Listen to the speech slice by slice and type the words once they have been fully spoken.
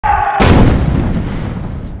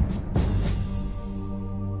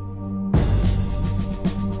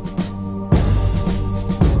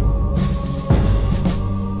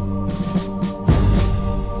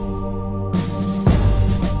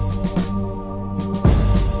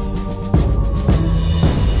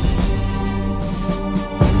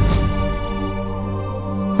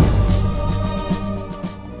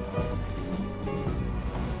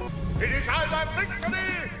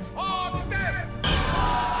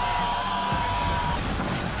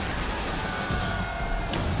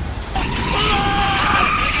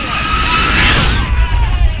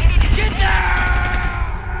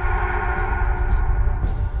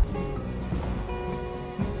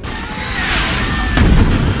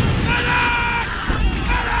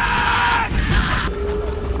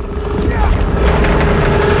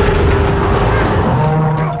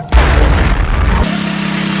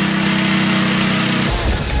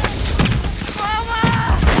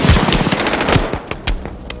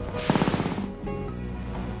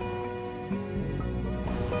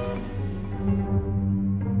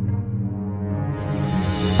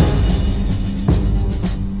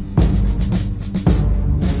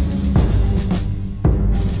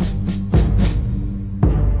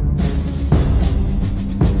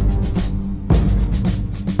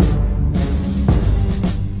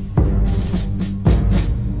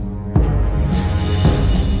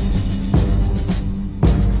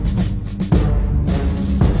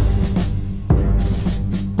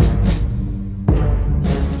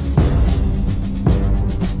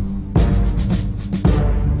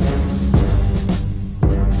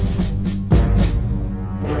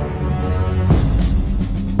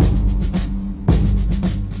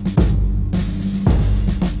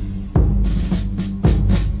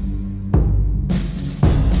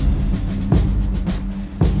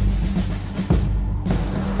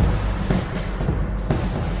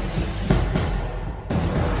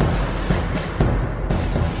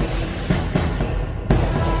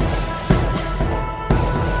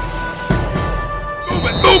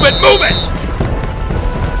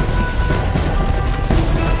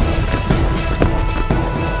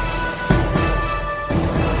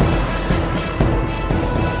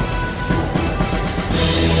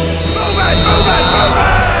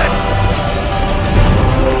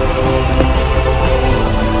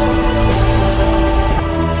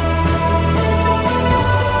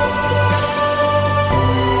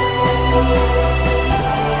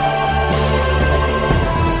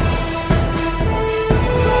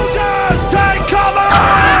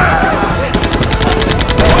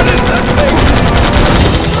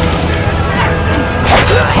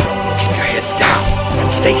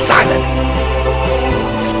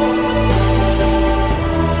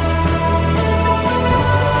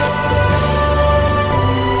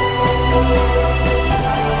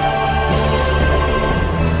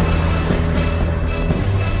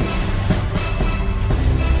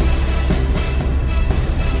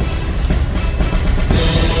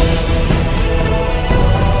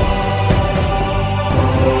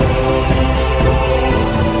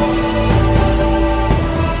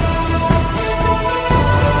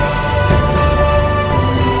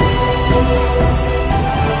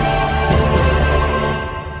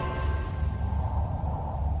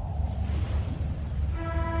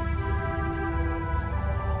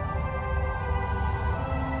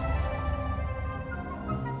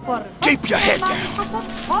Keep your head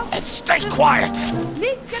down and stay quiet.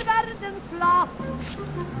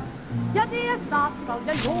 Ja, det är snart ska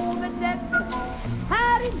jag lova dem.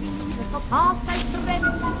 Här i livet så ta sig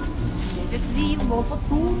strämt. Ett liv må på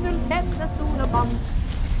toner sätta stora band.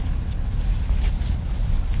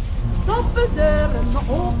 Stoppa dörren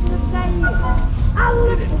och öppna sig.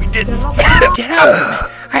 Alla Get out!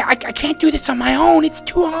 I can't do this on my own. It's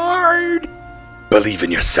too hard. Believe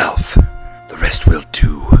in yourself. The rest will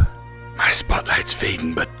too. My spotlight's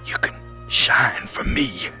fading, but you can shine for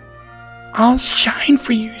me. I'll shine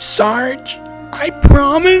for you, Sarge. I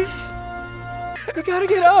promise. I gotta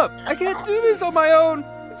get up. I can't do this on my own.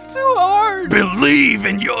 It's too hard. Believe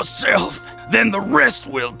in yourself, then the rest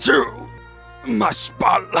will too. My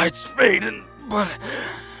spotlight's fading, but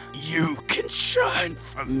you can shine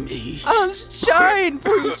for me. I'll shine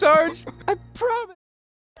for you, Sarge. I promise.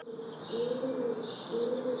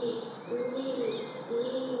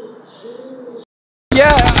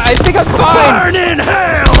 Yeah, I think I'm fine. Burn in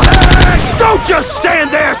hell! Don't just stand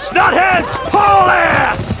there, snutheads! Haul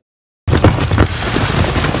ass!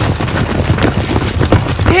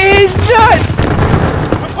 He's nuts!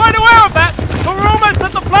 I'm quite aware of that, but we're almost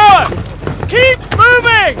at the flower! Keep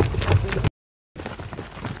moving!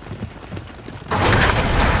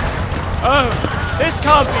 Oh, this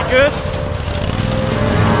can't be good.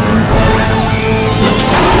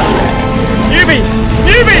 Newbie!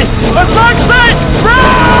 Newbie! For Slug's sake!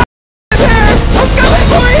 Run! I'm coming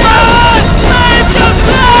for you!